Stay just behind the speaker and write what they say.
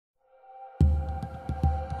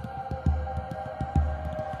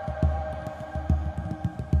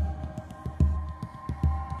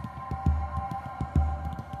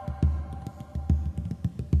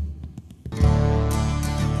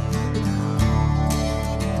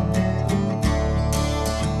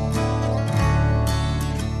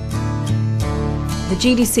The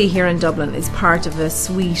GDC here in Dublin is part of a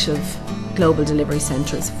suite of global delivery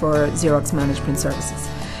centres for Xerox managed print services.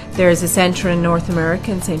 There's a centre in North America,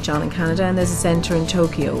 in St. John in Canada, and there's a centre in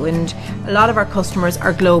Tokyo, and a lot of our customers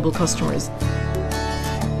are global customers.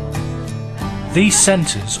 These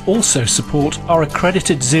centres also support our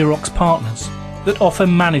accredited Xerox partners that offer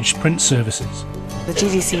managed print services. The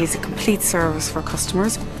GDC is a complete service for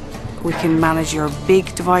customers. We can manage your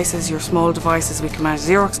big devices, your small devices, we can manage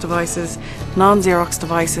Xerox devices, non-Xerox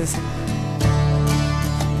devices.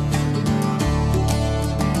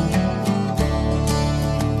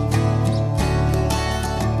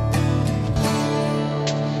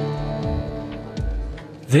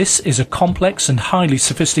 This is a complex and highly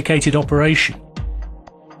sophisticated operation.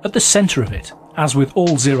 At the centre of it, as with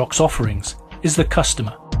all Xerox offerings, is the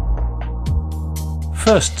customer.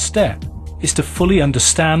 First step is to fully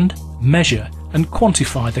understand, measure and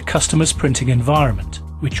quantify the customer's printing environment,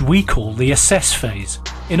 which we call the assess phase,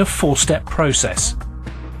 in a four-step process.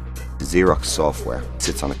 Xerox software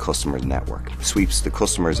sits on a customer's network, sweeps the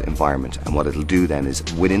customer's environment, and what it'll do then is,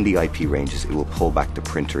 within the IP ranges, it will pull back the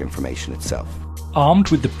printer information itself. Armed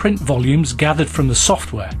with the print volumes gathered from the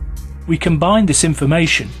software, we combine this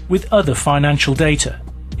information with other financial data,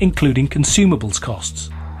 including consumables costs,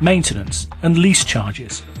 maintenance and lease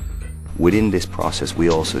charges. Within this process, we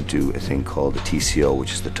also do a thing called the TCO,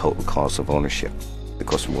 which is the total cost of ownership. The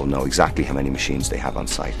customer will know exactly how many machines they have on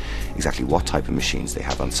site, exactly what type of machines they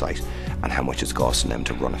have on site, and how much it's costing them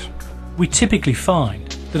to run it. We typically find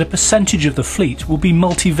that a percentage of the fleet will be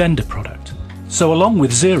multi-vendor product. So along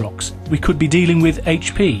with Xerox, we could be dealing with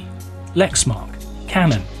HP, Lexmark,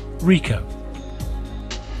 Canon, Ricoh.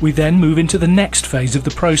 We then move into the next phase of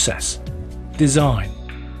the process, design.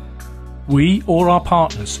 We or our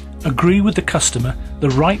partners agree with the customer the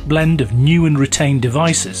right blend of new and retained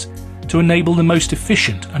devices to enable the most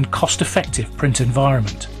efficient and cost-effective print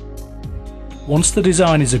environment. Once the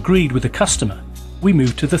design is agreed with the customer, we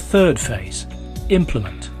move to the third phase,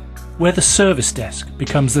 implement, where the service desk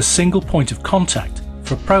becomes the single point of contact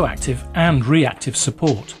for proactive and reactive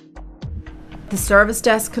support. The service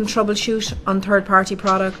desk can troubleshoot on third-party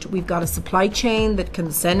product. We've got a supply chain that can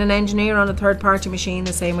send an engineer on a third-party machine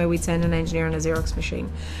the same way we'd send an engineer on a Xerox machine.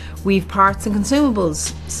 We've parts and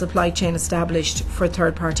consumables supply chain established for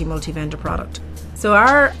third-party multi-vendor product. So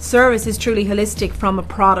our service is truly holistic from a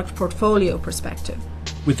product portfolio perspective.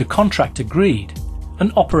 With the contract agreed,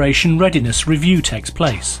 an operation readiness review takes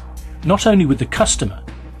place, not only with the customer,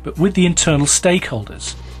 but with the internal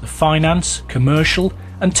stakeholders, the finance, commercial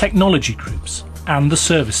and technology groups, and the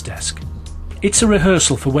service desk. It's a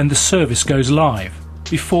rehearsal for when the service goes live,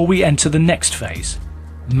 before we enter the next phase,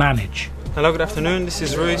 manage. Hello, good afternoon. This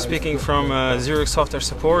is Rui speaking from Xerox Software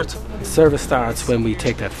Support. The service starts when we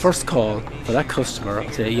take that first call for that customer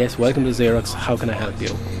and say, yes, welcome to Xerox, how can I help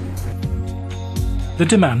you? The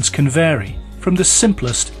demands can vary, from the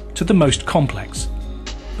simplest to the most complex,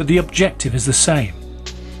 but the objective is the same,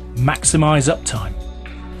 maximise uptime.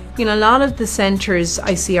 You know, a lot of the centres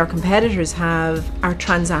I see our competitors have are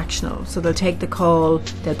transactional. So they'll take the call,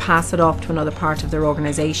 they'll pass it off to another part of their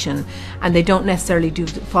organisation, and they don't necessarily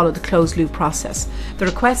follow the closed loop process. The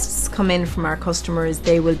requests come in from our customers,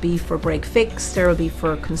 they will be for break fix, there will be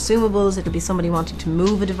for consumables, it'll be somebody wanting to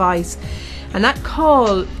move a device, and that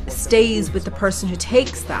call stays with the person who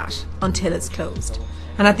takes that until it's closed.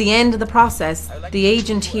 And at the end of the process, the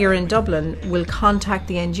agent here in Dublin will contact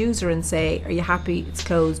the end user and say, are you happy, it's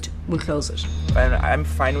closed, we'll close it. I'm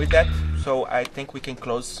fine with that, so I think we can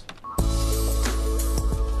close.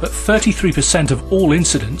 But 33% of all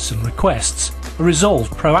incidents and requests are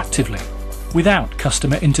resolved proactively, without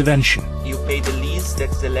customer intervention. You pay the lease,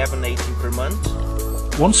 that's $11.18 per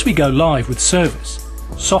month. Once we go live with service,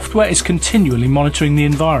 software is continually monitoring the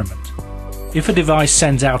environment. If a device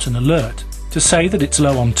sends out an alert to say that it's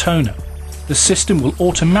low on toner, the system will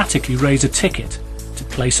automatically raise a ticket to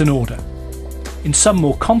place an order. In some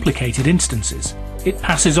more complicated instances, it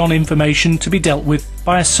passes on information to be dealt with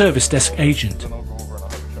by a service desk agent.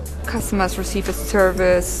 Customers receive a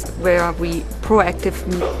service where we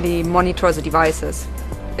proactively monitor the devices.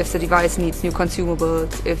 If the device needs new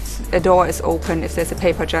consumables, if a door is open, if there's a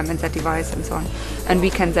paper jam in that device and so on. And we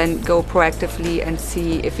can then go proactively and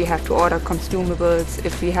see if we have to order consumables,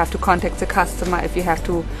 if we have to contact the customer, if we have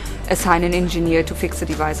to assign an engineer to fix the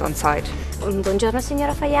device on site. Buongiorno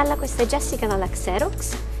signora Faiella, questa è Jessica dalla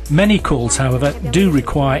Xerox. Many calls, however, do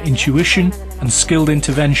require intuition and skilled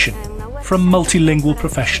intervention from multilingual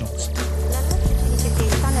professionals.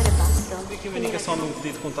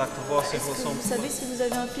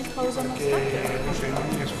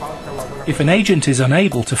 If an agent is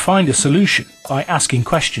unable to find a solution by asking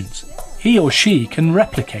questions, He or she can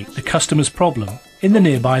replicate the customer's problem in the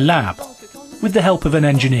nearby lab with the help of an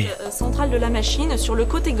engineer. Centrale de la machine, sur le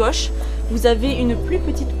côté gauche, vous avez une plus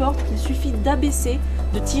petite porte qu'il suffit d'abaisser,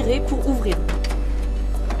 de tirer pour ouvrir.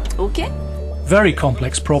 OK? Very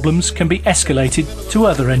complex problems can be escalated to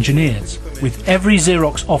other engineers with every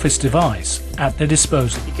Xerox Office device at their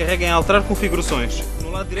disposal. E carrega em alterar configurações.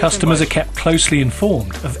 No lado direito Customers are em baixo. kept closely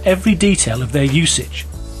informed of every detail of their usage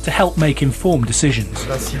to help make informed decisions.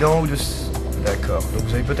 D'incident ou de... D'accord, donc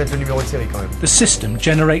vous avez peut-être le numéro de série quand même. The system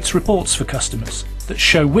generates reports for customers that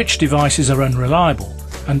show which devices are unreliable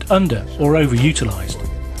and under or overutilized.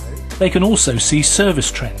 They can also see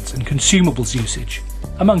service trends and consumables usage,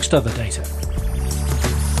 amongst other data.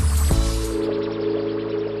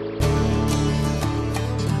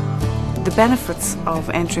 The benefits of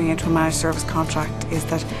entering into a managed service contract is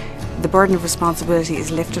that the burden of responsibility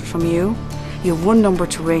is lifted from you. You have one number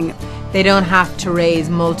to ring. They don't have to raise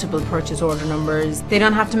multiple purchase order numbers. They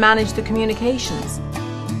don't have to manage the communications.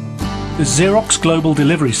 The Xerox Global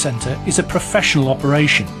Delivery Centre is a professional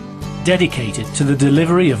operation dedicated to the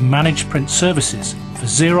delivery of managed print services for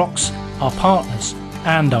Xerox, our partners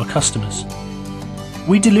and our customers.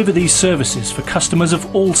 We deliver these services for customers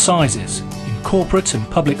of all sizes in corporate and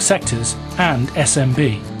public sectors and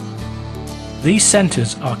SMB. These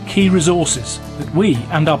centres are key resources that we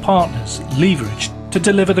and our partners leverage to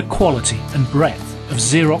deliver the quality and breadth of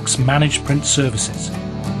Xerox managed print services.